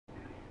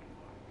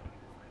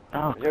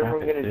Oh, Is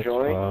everyone going to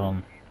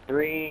join?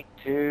 3,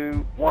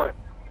 2, 1.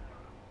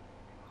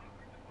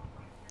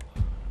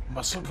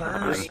 Muscle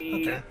cars?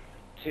 3, Okay.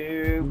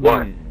 2,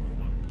 1.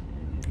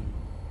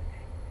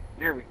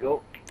 There we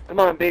go. Come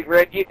on, Big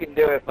Red, you can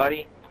do it,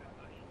 buddy.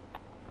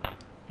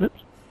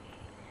 Oops.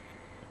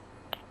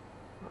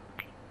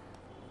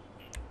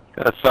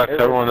 That sucks.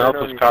 Everyone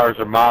else's cars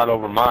are mod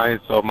over mine,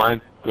 so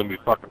mine's gonna be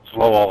fucking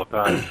slow all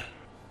the time.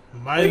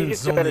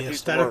 Mine's only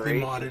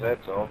aesthetically modded.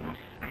 That's all.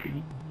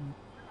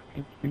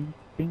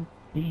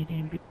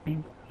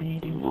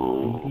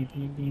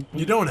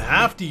 You don't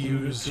have to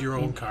use your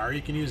own car.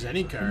 You can use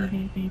any car.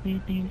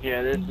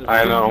 Yeah, this is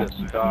I know.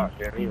 stock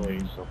anyway,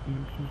 so.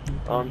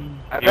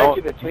 I bet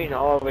you between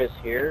all of us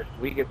here,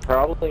 we could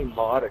probably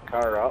mod a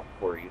car up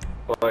for you.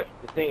 But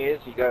the thing is,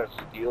 you gotta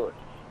steal it.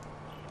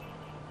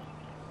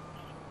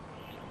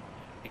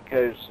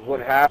 Because what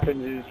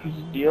happens is you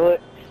steal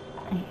it,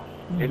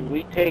 and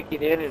we take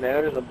it in and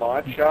out of the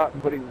mod shop,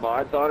 putting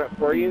mods on it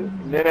for you,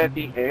 and then at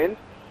the end,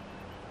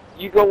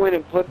 you go in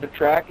and put the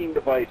tracking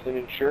device and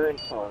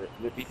insurance on it,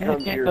 and it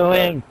becomes your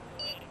car.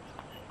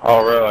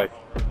 Oh, really?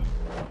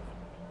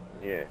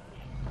 Yeah.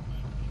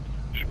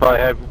 We should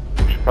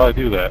probably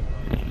do that.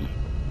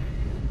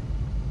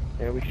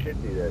 Yeah, we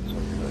should do that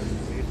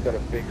sometime. We just gotta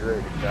figure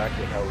out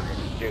exactly how we're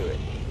gonna do it.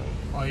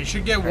 Oh, you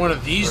should get one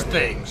of these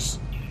things.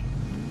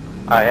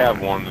 I have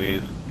one of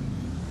these.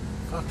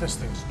 Fuck, this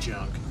thing's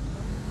junk.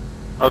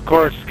 Of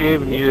course,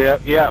 Gabe,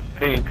 yeah,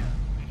 pink.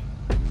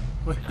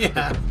 Well,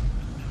 yeah.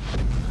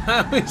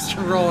 At least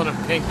you're rolling a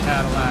pink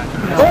Cadillac.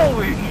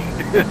 Holy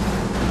shit!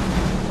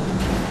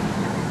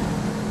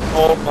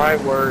 Oh my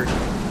word.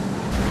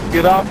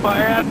 Get off my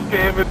ass,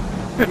 David!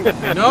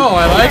 No,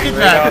 I like it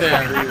back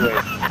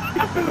there.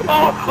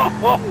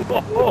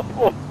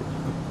 Oh.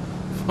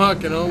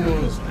 Fucking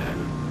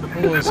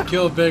almost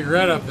killed Big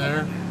Red up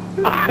there.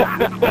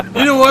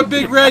 You know what,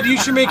 Big Red? You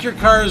should make your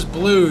cars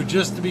blue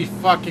just to be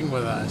fucking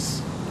with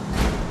us.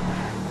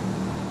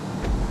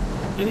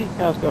 Do these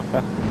cars go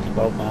faster than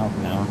 12 miles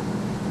an hour?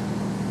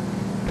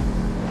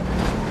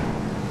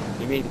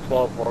 You mean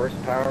 12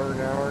 horsepower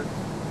an hour?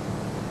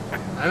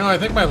 I know, I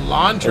think my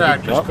lawn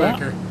tractor's drop that?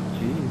 quicker.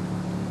 Jeez.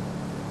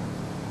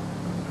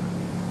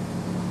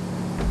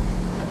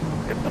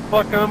 Get the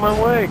fuck out of my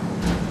way!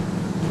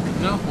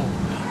 No.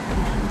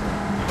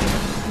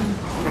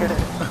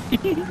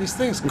 These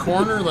things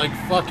corner like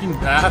fucking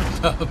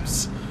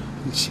bathtubs.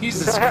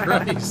 Jesus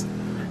Christ.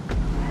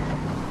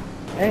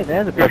 Hey,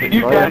 there's a perfect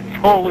You guys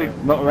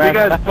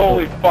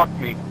totally fucked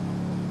me.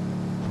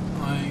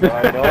 Like,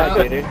 I know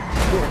I did it.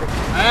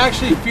 I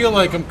actually feel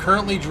like I'm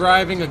currently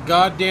driving a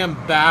goddamn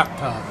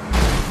bathtub.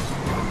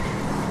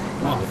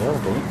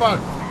 Oh, Fuck.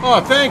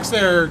 Oh, thanks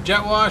there,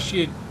 Jet Wash.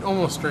 You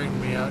almost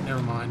straightened me out.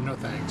 Never mind. No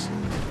thanks.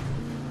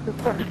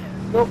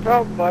 No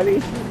problem,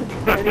 buddy.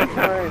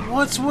 Anytime.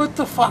 What's with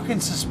the fucking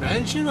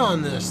suspension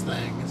on this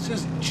thing? It's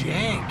just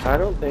jank. I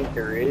don't think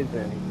there is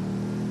any.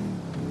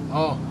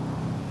 Oh.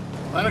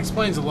 That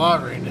explains a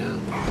lot right now.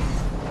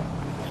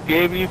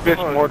 Gabe, you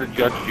bitch more than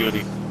Judge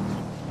Judy.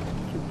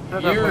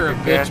 You're a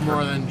bitch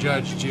more than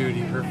Judge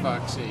Judy, for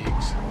fuck's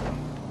sakes.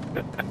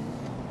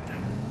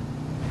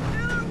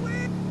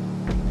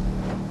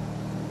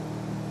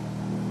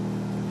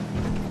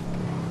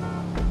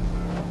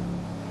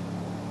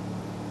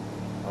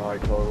 Oh, I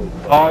totally.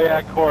 Oh yeah,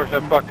 of course, I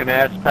fucking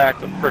ass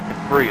packed a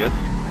frickin' Prius.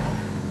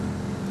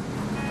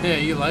 Yeah,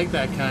 you like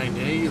that kind,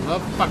 eh? You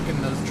love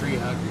fucking those tree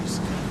huggers.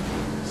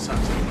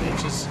 Sons of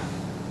bitches.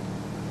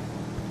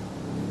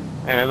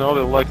 And I know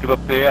they like it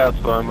up the ass,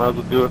 so I might as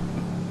well do it.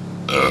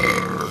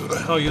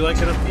 Oh, you like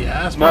it up the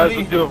ass, Might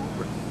buddy? as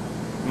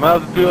well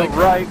do it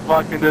right,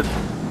 fucking just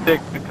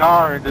take the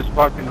car and just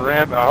fucking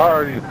ram it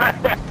hard.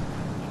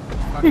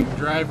 Fucking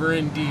drive her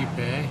in deep,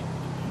 eh?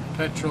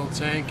 Petrol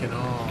tank and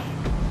all.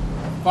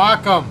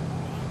 Fuck 'em!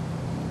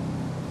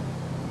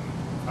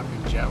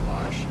 Fucking Jet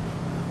Wash.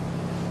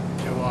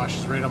 Jet Wash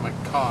is right on my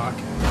cock.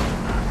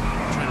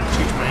 Trying to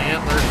teach my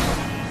antler.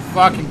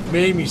 Fucking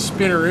made me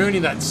spin a rooney,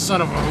 that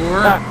son of a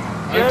whore.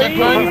 Like that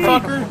kind,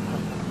 fucker?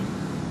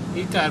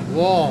 Eat that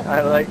wall.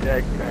 I like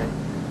that guy.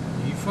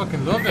 You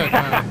fucking love that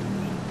kind.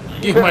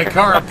 Give my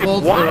car a pull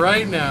to the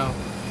right now.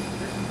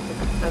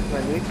 That's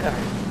my new guy.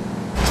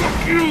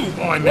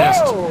 Oh, I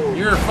missed. Whoa.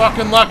 You're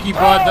fucking lucky,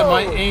 bud, that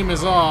my aim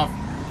is off.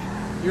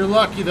 You're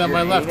lucky that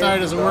my left eye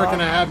doesn't work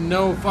and I have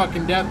no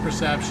fucking depth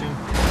perception.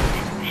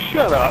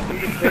 Shut up.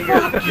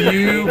 Fuck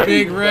you,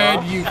 Big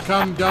Red, you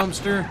cum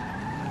dumpster.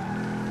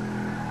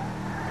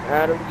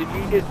 Adam, did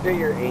you just say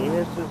your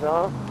anus is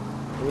off?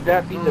 Would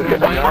that be the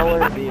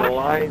smell or the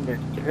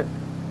alignment?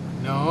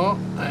 No,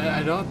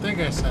 I don't think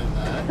I said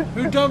that.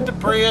 Who dumped a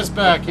Prius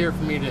back here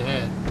for me to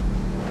hit?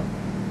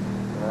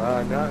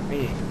 Not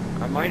me.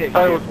 I might have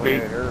That hit was one me.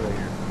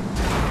 earlier.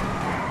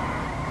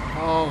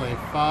 Holy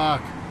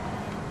fuck.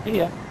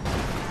 Yeah.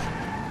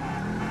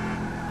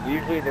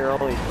 Usually they're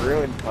only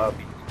ruined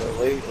puppies, but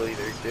lately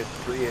they're just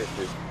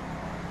Priuses.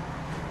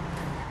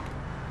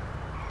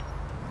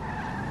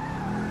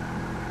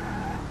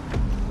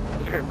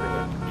 Remember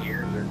those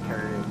gears are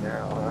turning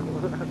now,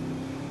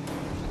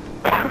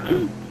 huh?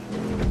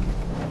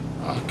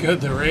 Oh, good.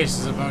 The race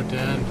is about to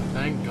end.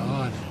 Thank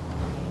God.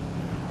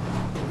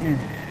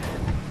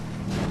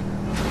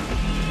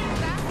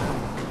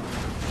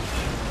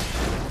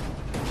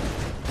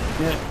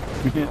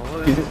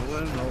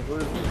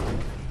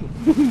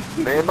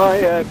 Man, my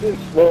ass is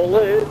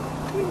swollen.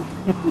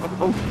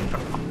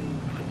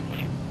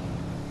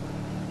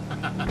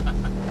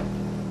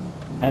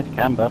 That's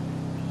Camber.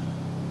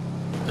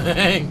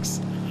 Thanks.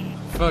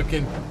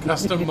 Fucking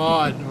custom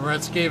mod. We're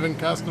at Skaven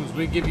Customs.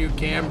 We give you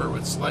camber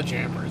with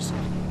sledgehammers.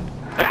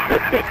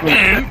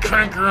 And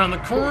cranker on the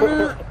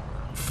corner.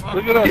 Fuck.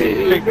 Look at us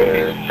big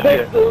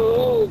shit.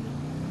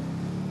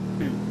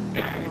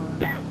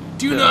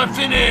 Do not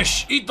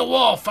finish! Eat the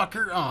wall,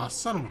 fucker! Aw, oh,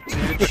 son of a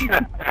bitch.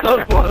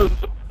 That was.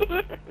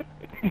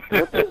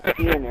 What does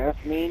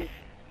DNF mean?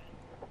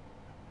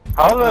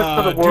 How does that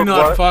sort of work? Do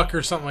not what? fuck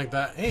or something like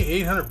that.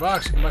 Hey,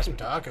 $800, you can buy some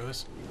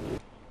tacos.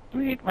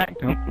 Sweet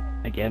Magnum.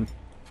 Again.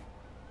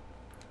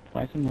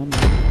 Buy some money.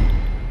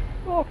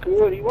 Oh,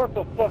 good. He wants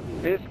a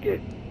fucking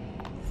biscuit.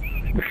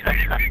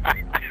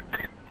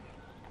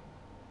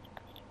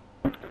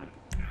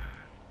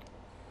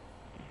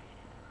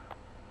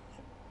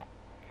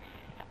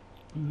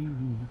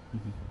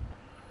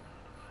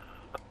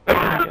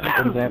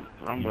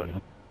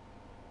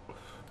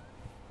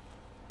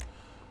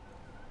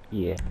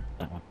 Yeah,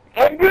 that one.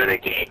 I'm gonna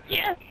get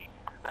you.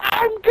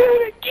 I'm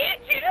gonna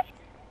get you.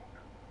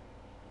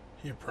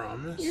 You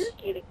promise? You're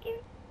gonna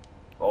get.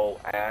 Oh,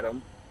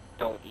 Adam,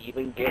 don't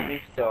even get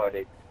me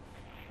started.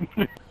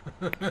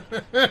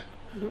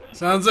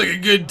 Sounds like a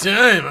good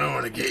time. I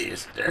want to get you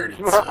started,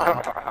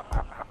 son.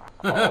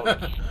 Oh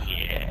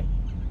shit.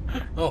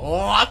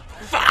 Oh,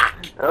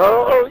 fuck!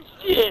 Oh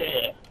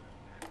shit.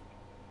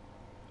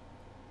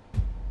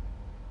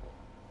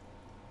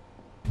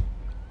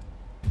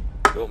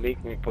 Don't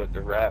make me put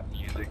the rap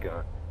music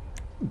on.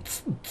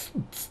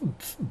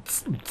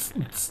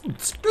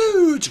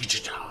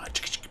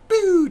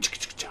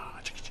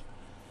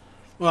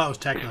 Well, that was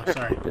techno,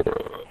 sorry.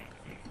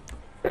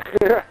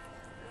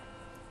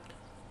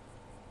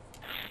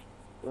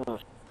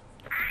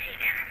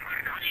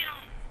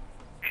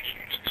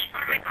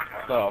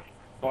 The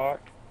fuck?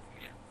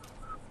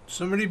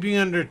 Somebody being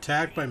under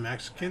attack by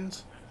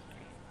Mexicans?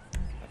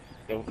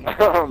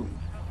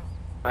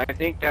 I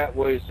think that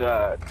was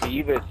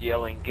Divas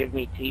yelling, "Give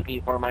me TV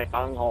for my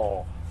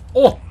bunghole."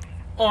 Oh!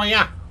 Oh,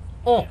 yeah!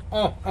 Oh,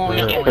 oh, oh,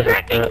 yeah! Oh,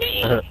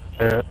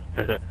 yeah.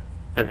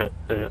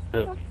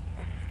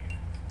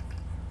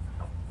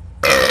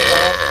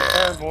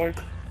 Boys.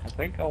 I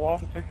think I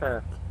lost the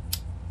car.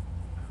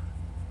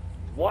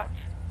 What?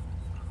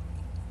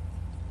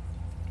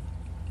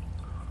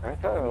 I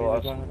thought I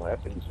lost some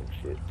weapons and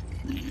shit too.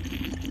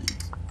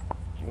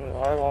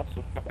 Well, I lost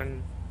a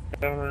fucking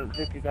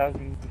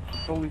 750,000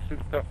 fully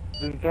suited up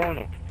in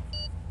Toronto.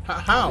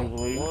 How?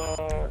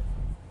 What?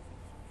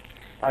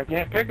 I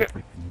can't pick it.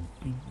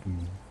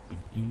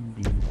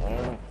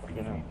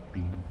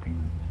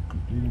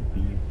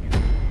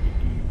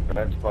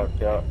 That's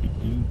fucked up.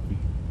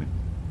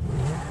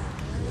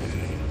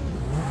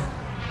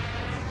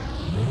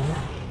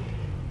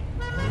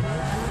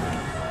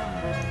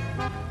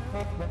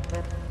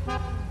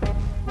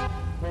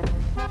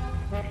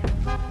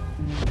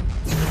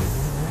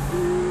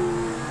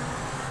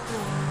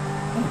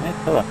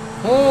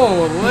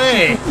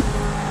 Holy!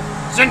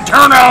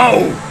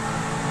 Zenturno!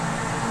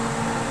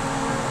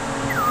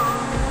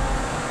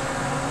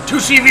 2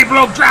 CV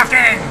bloke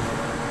drafting!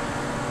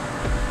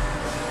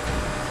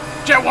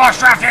 Jet wash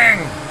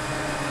drafting!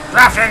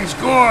 Drafting's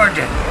good!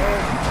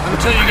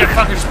 Until you get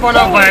fucking spun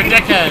out by a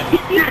dickhead.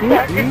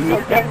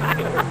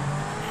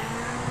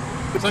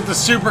 It's like the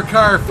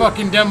supercar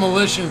fucking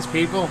demolitions,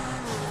 people.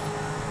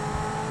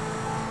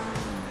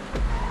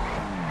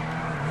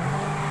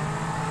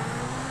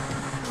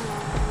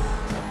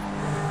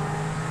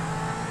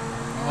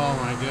 Oh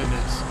my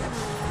goodness.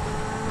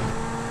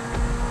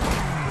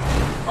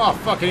 Oh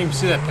fuck, I didn't even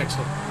see that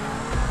pixel.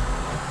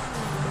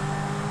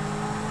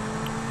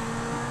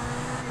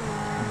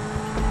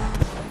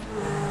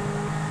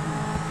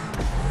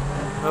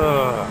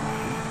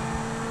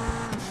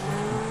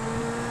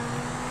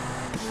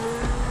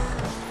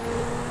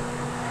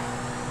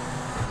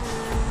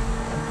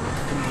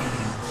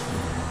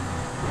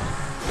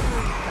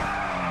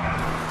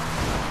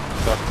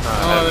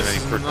 Oh, this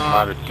is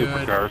not good.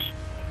 Supercars.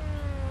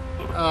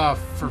 Oh,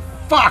 for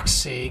fuck's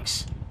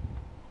sakes.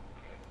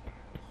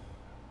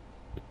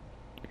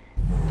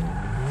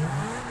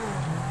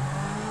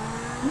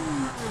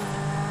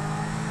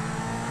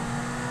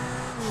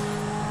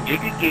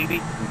 Giggy.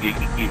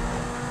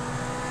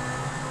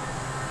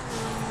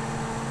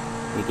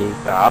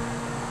 Stop.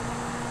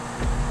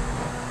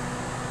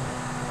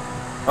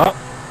 Oh.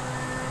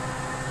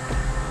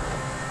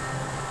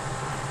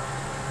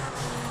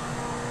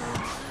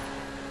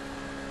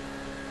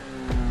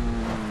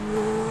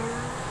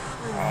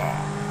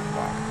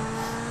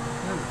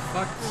 Where the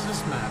fuck does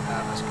this map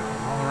have us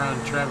going? All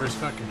around Trevor's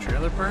fucking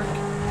trailer park?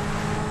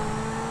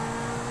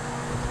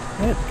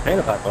 Yeah, it's a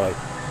trailer park, boy.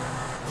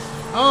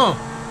 Oh!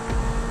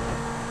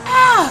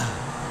 Ah!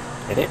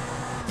 Hit it.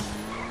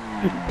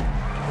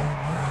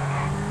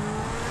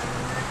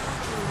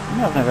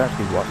 I've never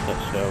actually watched that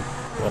show,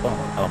 so I don't know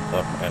what I'm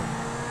talking about.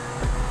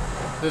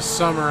 This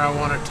summer, I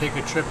want to take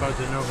a trip out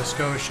to Nova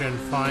Scotia and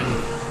find.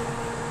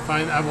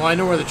 Well, I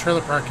know where the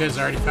trailer park is.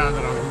 I already found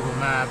it on Google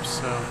Maps,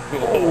 so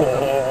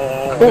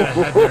I'm gonna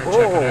head there and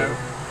check it out.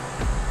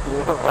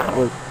 That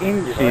was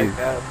inches.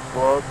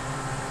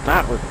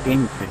 That was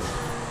inches.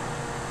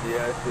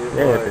 Yes, it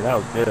Yeah, was. that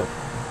was good.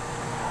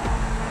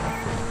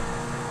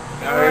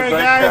 Alright,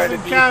 guys, trying I'm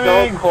to be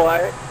coming. so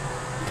quiet.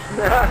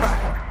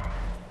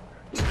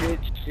 Good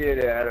shit,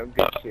 Adam.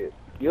 Good shit.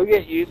 You'll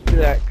get used to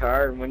that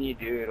car, and when you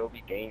do, it'll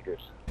be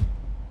dangerous.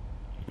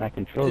 My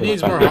controller. It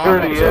needs was more back-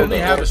 hot. It They only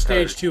is. have a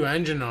stage 2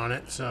 engine on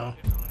it, so.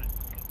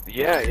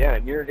 Yeah,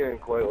 and you're doing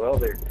quite well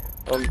there.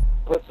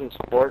 Put some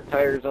sport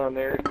tires on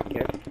there.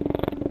 Yeah.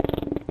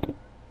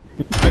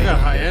 I got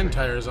high-end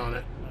tires on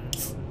it.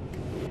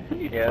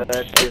 Yeah,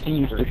 that's just Can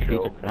you for stick piece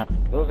show. of crap?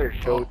 Those are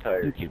show Oh,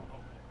 tires. Thank you.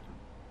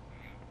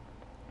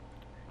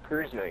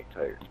 Cruise night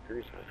tires.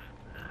 Cruise night.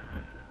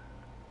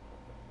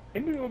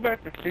 Can we go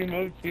back to free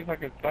mode, see if I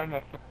can find my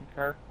fucking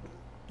car?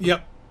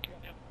 Yep.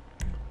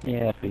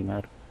 Yeah, free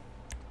mode.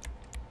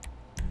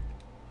 If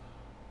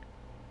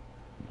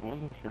it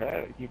wasn't for that,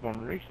 I'd keep on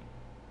racing.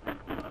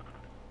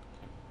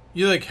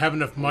 You like have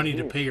enough money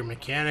to pay your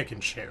mechanic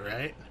and shit,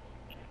 right?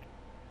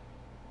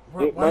 It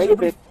Why is might have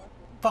everybody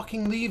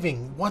fucking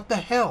leaving? What the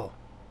hell?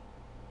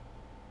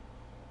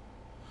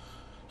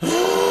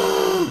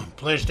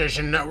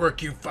 PlayStation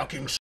Network, you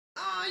fucking.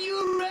 Are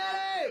you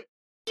ready?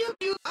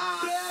 You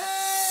are ready.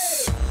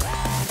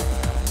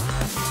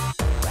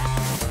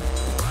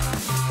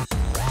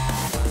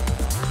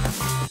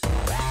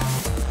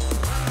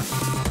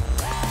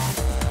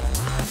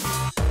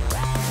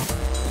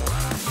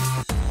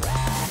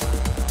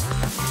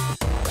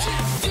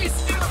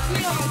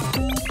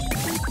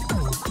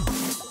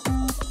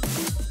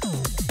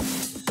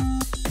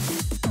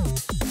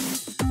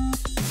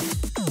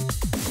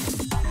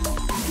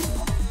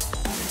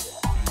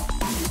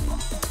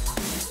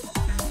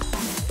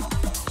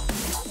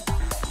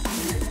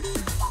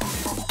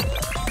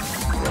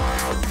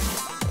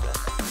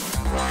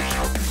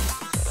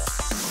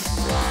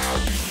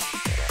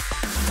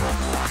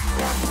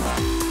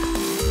 Wow.